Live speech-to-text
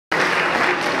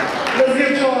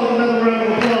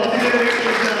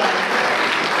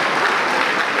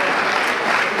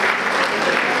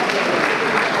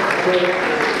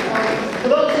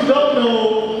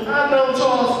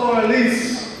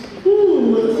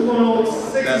on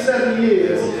 67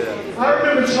 years. I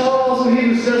remember Charles when he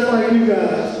was just like you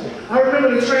guys. I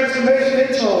remember the transformation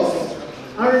in Charles.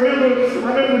 I remember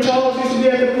when Charles used to be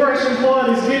at the freshman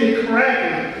parties getting it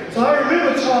cracking. So I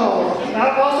remember Charles. And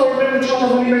I also remember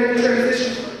Charles when he made the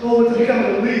transition over to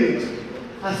becoming a leader.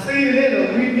 I seen it in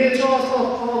him. Me and Charles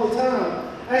talk all the time.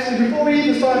 Actually, before we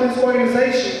even started this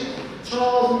organization,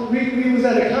 Charles, we was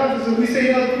at a conference and we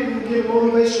seen other people give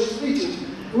motivational speeches.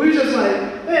 And we were just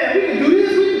like, man, we can do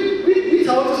this. We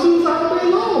talk to students all day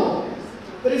long.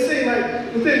 But it seemed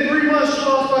like within 3 months,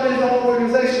 Charles started his own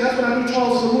organization. That's when I knew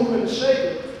Charles was a movement to shake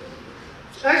it.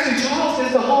 Actually, Charles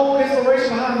is the whole inspiration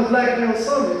behind the Black Male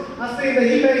Summit. I seen that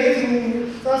he made his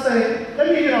move, so I said, let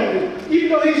me get on it. Even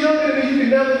though he's younger than me,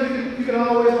 you can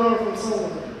always learn from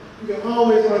someone. You can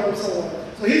always learn from someone.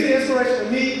 So he's the inspiration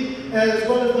for me, as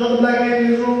well as the other black men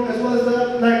in this room, as well as the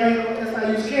other black men on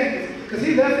S.T.R.O.N.G campus. Because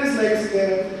he left his legacy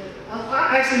there.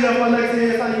 I actually left my legacy at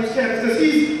S.T.R.O.N.G campus because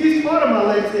he's part of my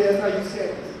legacy at S.T.R.O.N.G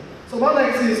campus. So my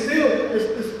legacy is still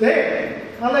it's there.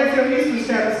 My legacy on Eastern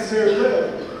campus is very real.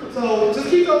 So just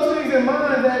keep those things in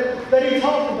mind that he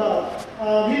talked about.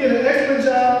 He did an excellent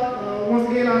job. Once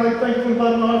again, I'd like to thank you from the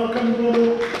bottom of my heart for coming, brother.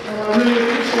 I really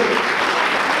appreciate it.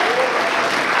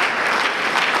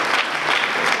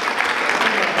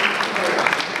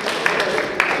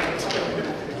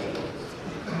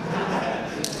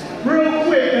 Real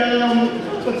quick,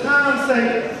 for time's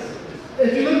sake, if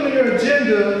you look at your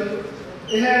agenda,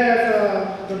 it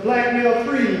has the Black Male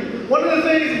Creed. One of the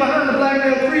things behind the Black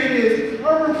Male Creed is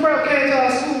Urban Prep came to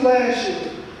our school last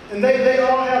year, and they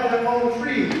all have their own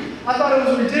creed. I thought it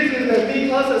was ridiculous that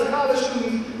us as college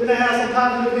students didn't have some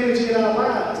positive energy in our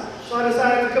lives. So I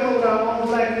decided to come up with our own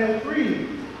Black Male Creed.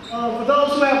 For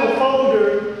those who have a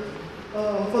folder,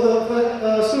 for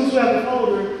the students who have a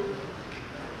folder,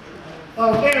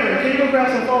 Aaron, can you go grab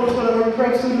some folders for the Urban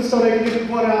Prep students so they can get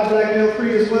part of our Black Male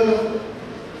Creed as well?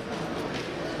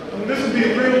 This will be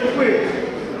real quick.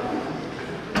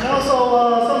 And also,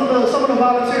 some of the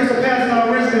volunteers are passing out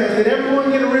wristbands. Did everyone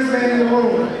get a wristband in the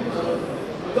room?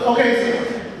 Okay, so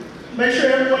make sure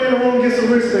everyone in the room gets a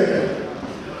wristband.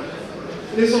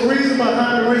 There's a reason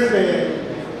behind the wristband.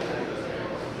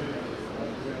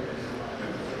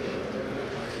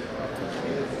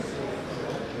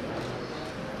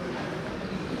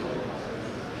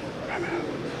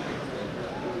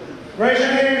 Raise your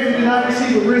hand if you did not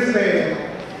receive a wristband.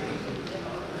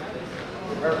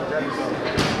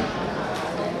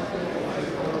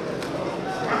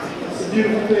 It's a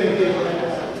beautiful thing here.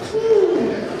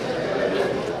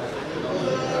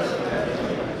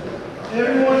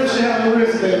 Everyone should have a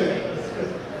wristband.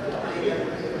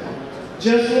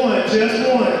 Just one, just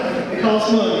one. It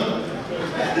costs money.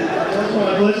 Just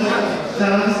one, but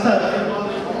time is tough.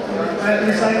 I have to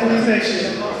recycle these next year.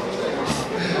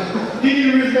 You need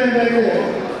a wristband back there.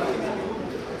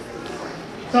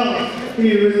 Tommy, you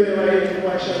need a wristband right here in the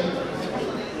white shirt.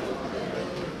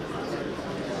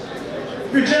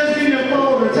 If you're just getting your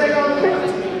folder, take off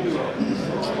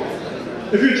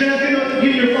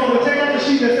the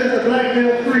sheet that says the Black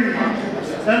Male Creed.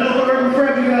 I know for Urban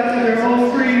Prep you guys have your own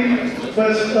creed,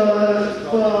 but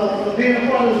for being a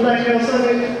part of the Black Male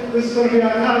Summit, this is going to be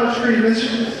our college creed. This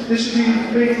should be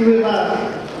things to live by.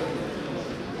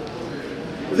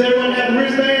 Does everyone have a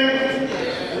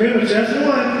wristband? Remember, just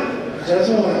one. Just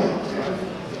one.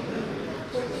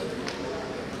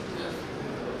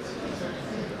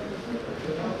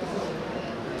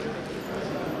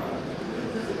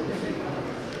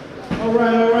 All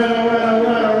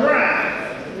right.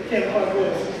 We can't quite do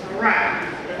this. All right.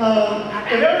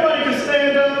 If everybody can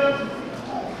stand up,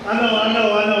 I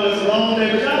know it's a long day,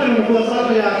 but y'all been on the bus, I'll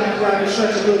be out here where I can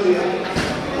stretch a little bit.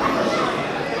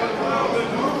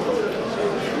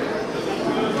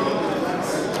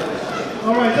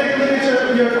 All right, take a look at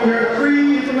your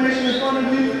creed information in front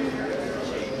of you.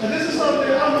 And this is something,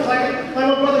 like my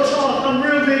brother Charles, I'm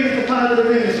real big into positive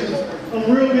energy. I'm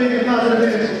real big into positive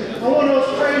energy. I'm one of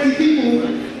those crazy people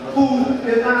who,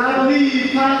 if I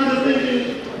believe positive thinking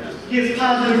gives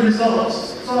positive results.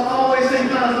 So I always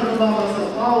think positive about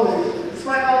myself, always.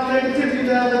 Despite all the negativity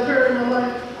that I've occurred in my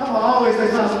life, I'm always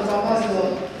think positive about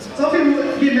myself. Some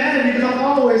people get mad at me because I'm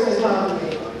always so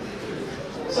positive.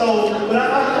 So, but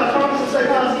I promise to stay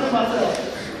positive to myself.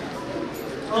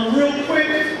 Real quick,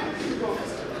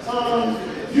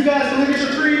 you guys can look at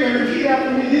your tree and repeat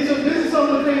after me. This is some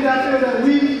of the things I feel that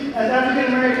we, as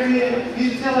African American men,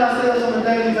 need to tell ourselves on a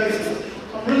daily basis.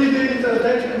 I'm really big into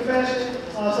daily confession.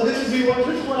 So this is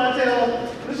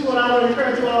what I would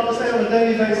encourage you all to say on a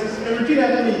daily basis. And repeat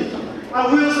after me. I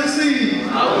will succeed.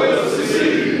 I will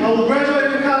succeed. I will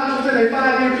graduate from college within a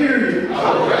 5-year period. I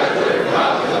will graduate from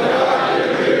college within a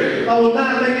 5-year period. will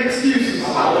not make excuses.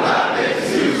 I will not make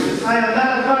excuses. I am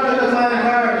not a product of my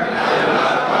environment. I am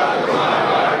not a product of my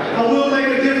environment. I will make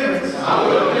a difference. I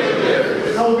will make a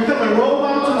difference. I will become a role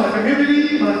model to my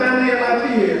community, my family, and my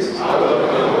peers. I will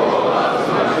become a role model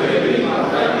to my community, my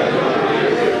family, and my peers.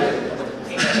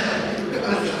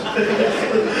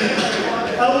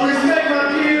 I will respect my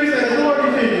peers and authority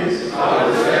figures. I will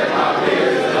respect my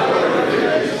peers and authority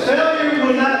figures. Failure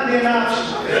will not be an option.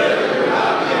 Failure will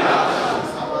not be an option.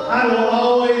 I will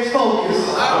always focus.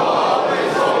 I will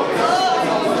always focus.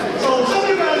 So some of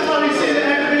you guys probably see the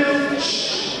acronym.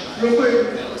 Shh, real quick.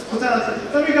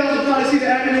 Some of you guys will probably see the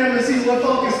acronym and see what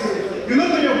focus is. You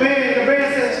look on your band, the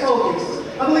band says focus.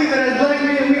 I believe that as black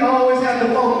men, we always have to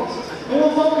focus. And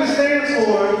what focus stands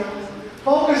for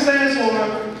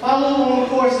follow on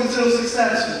course until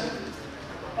successful.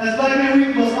 As black men, we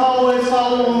must always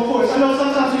follow on course. I know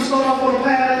sometimes we start off on a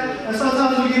path, and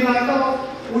sometimes we get knocked off.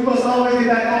 We must always get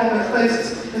back home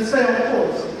and stay on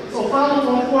course. So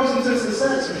follow on course until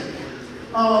successful.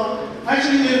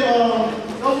 Actually,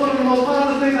 that was one of the most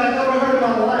positive things I've ever heard in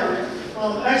my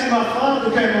life. Actually, my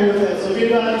father came up with that, so if you're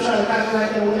not trying to copyright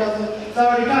that or whatever, it's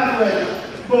already copyrighted.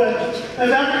 But as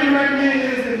African American, it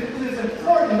is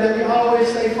important that we always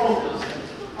stay focused.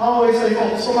 Always stay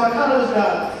focused. So my college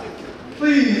guys,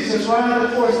 please just ride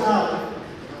the course out.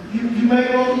 You may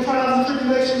go through trials and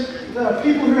tribulations. There are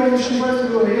people here on this university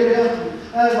who are here to help you.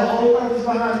 That is the whole purpose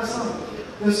behind the summer.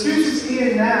 The excuses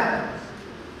end now.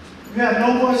 You have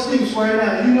no more excuse right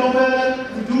now. You know better,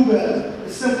 you do better.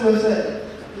 As simple as that.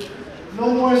 No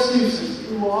more excuses.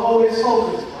 We will always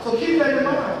focus. So keep that in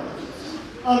mind.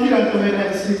 You gotta come in and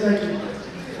have a seat. Thank you.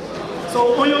 So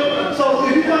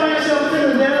if you find yourself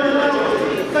feeling down and out,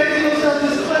 say to yourself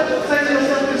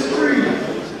this free.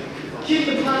 Keep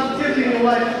the positivity in your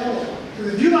life going.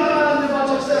 Because if you're not positive about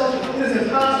yourself, it is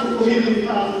impossible for me to be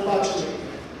positive about you.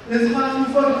 It is impossible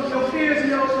for your peers and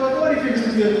your authority figures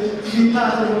to be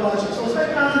positive about you. So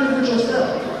stay positive with yourself.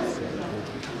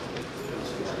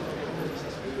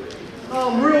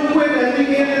 Real quick, as we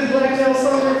end this Black Tail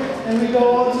Summer and we go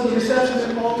on to the reception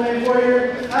and Old Man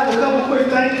Warrior, I have a couple quick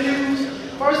thank yous.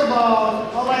 First of all,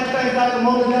 I'd like to thank Dr.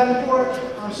 Mona Davenport.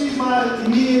 She's my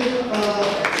immediate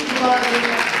supervisor.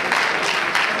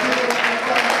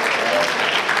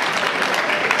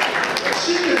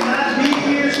 She could not be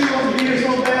here. She wanted to be here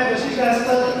so bad, but she got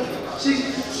stuck. Please.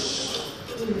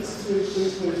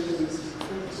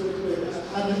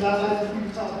 I did not like the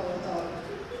people talking all the time.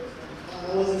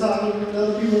 I wasn't talking to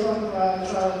other people talking about it.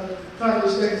 Trying to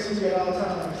respect the speaker at all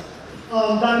times.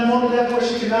 Dr. Mona Davenport,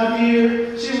 she could not be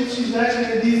here. She's actually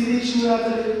in D.C. She went out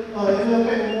to the MLK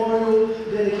Memorial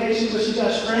dedication, but she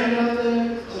got stranded out there.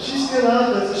 So she's still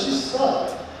out there, so she's stuck.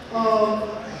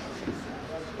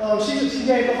 She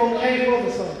gave the okay for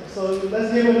the song. So let's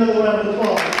give her another round of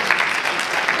applause.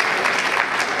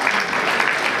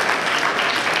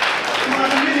 My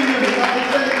committee members, I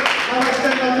like to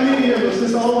thank my committee members.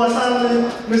 Mr. Omar Solomon,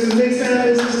 Mr. Nick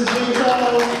Sanders, Mr. Jimmy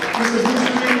Charles, Mr. Bruce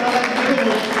Green. I'd like to give them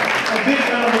a big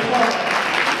round of applause.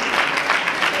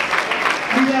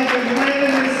 We have been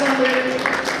planning this Sunday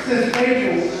since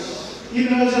April. Even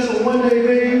though it's just a one-day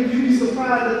event, you'd be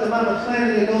surprised at the amount of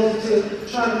planning that goes into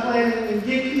trying to plan and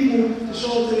get people to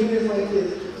show up to events like this.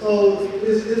 So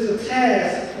it's a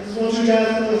task. I just want you guys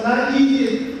to know it's not easy.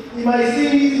 You might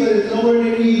seem easy, but it's nowhere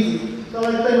near easy. So I'd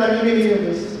like to thank my community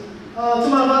members. To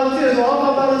my volunteers, all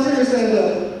my volunteers stand up.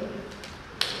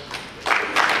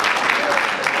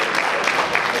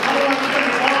 I'd like to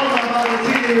thank all my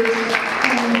volunteers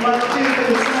who volunteered for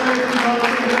the summer, who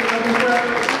volunteered for the prep.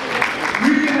 We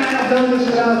could not have done this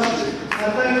without you. I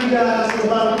thank you guys from the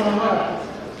bottom of my heart.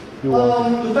 To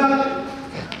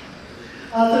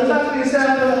the faculty and staff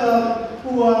who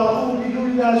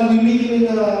you guys will be meeting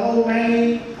in Old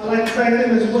Main, I'd like to thank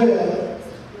them as well.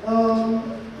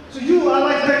 To you, I'd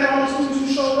like to thank all the students who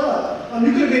showed up.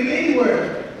 You could have been anywhere.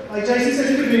 Like JC said,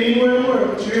 you could have been anywhere in the world,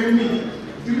 but you're here with me.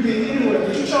 You could be anywhere,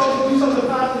 but you chose to do something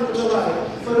positive with your life.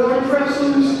 For the other prep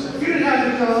students, you didn't have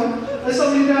to come. There's some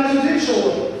of you guys who did show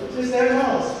up. It's their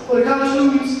house. For the college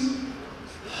students,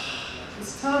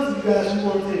 there's tons of you guys who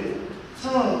worked here.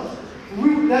 Tons.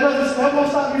 That won't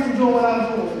stop me from doing what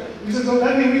I'm doing. Because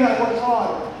that means we gotta work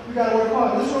harder. We gotta work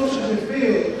harder. This room should have been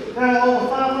filled. There are over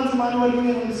 500 minority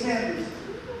men on this campus.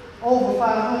 Over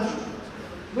 500.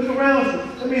 Look around you.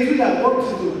 That means we got work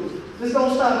to do. This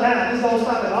don't stop now. This don't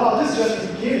stop at all. This is just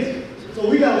the beginning. So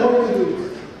we got work to do.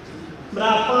 But I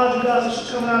applaud you guys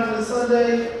for coming out for this Sunday.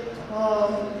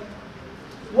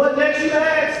 What next, you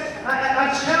ask? I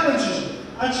challenge you.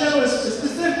 I challenge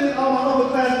specifically all my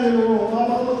upperclassmen in the room, all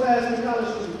my upperclassmen college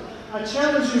students. I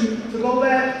challenge you to go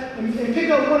back and pick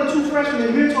up 1 or 2 freshmen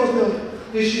and mentor them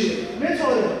this year.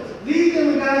 Mentor them. Lead them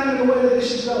and guide them in the way that they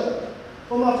should go.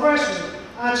 For my freshmen,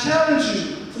 I challenge you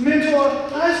to mentor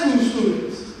high school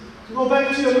students. To go back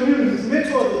into your communities,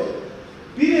 mentor them.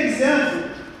 Be the example.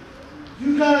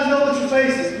 You guys know what you're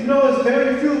facing. You know it's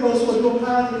very few of us who are doing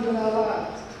positive in our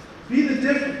lives. Be the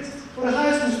difference. For the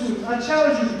high school students, I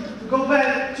challenge you to go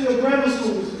back to your grammar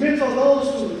schools, mentor those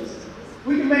students.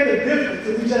 We can make a difference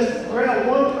if we just grab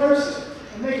one person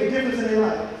and make a difference in their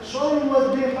life. Show them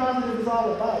what being positive is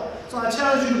all about. So I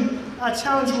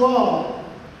challenge you all.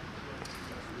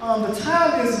 The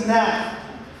time is now.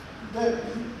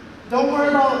 Don't worry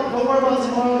about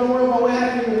tomorrow. Don't worry about what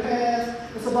happened in the past.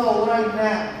 It's about right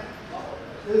now.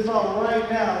 It is about right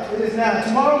now. It is now.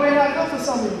 Tomorrow may not come for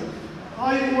some of you.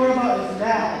 All you can worry about is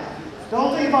now.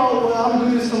 Don't think about, well, I'm going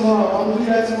to do this tomorrow. I'm going to do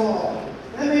that tomorrow.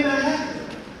 That may not happen.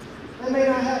 That may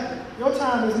not happen. Your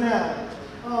time is now.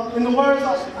 In the words,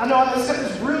 I know I said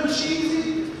it's real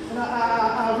cheesy, and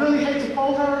I really hate to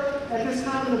quote her at this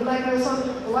time in the Black Man's Son,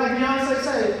 but like Beyonce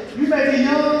said, you may be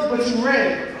young, but you're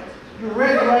ready. You're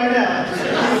ready right now.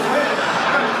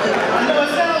 I know it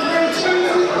sounds real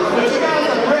cheesy, but you guys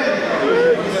are ready.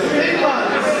 Think about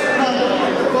it.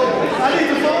 I need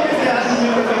to focus here.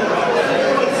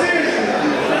 But seriously,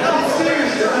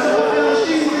 I know it sounds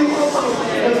cheesy,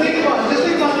 but think about it. Just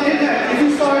think about the impact. If you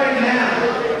started now,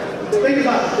 think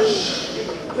about it.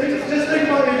 Just think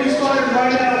about it. If you started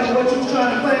right now with what you're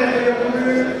trying to plan for your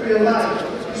career, for your life.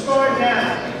 You start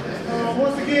now.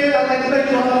 Once again, I'd like to thank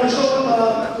you all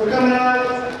for coming out.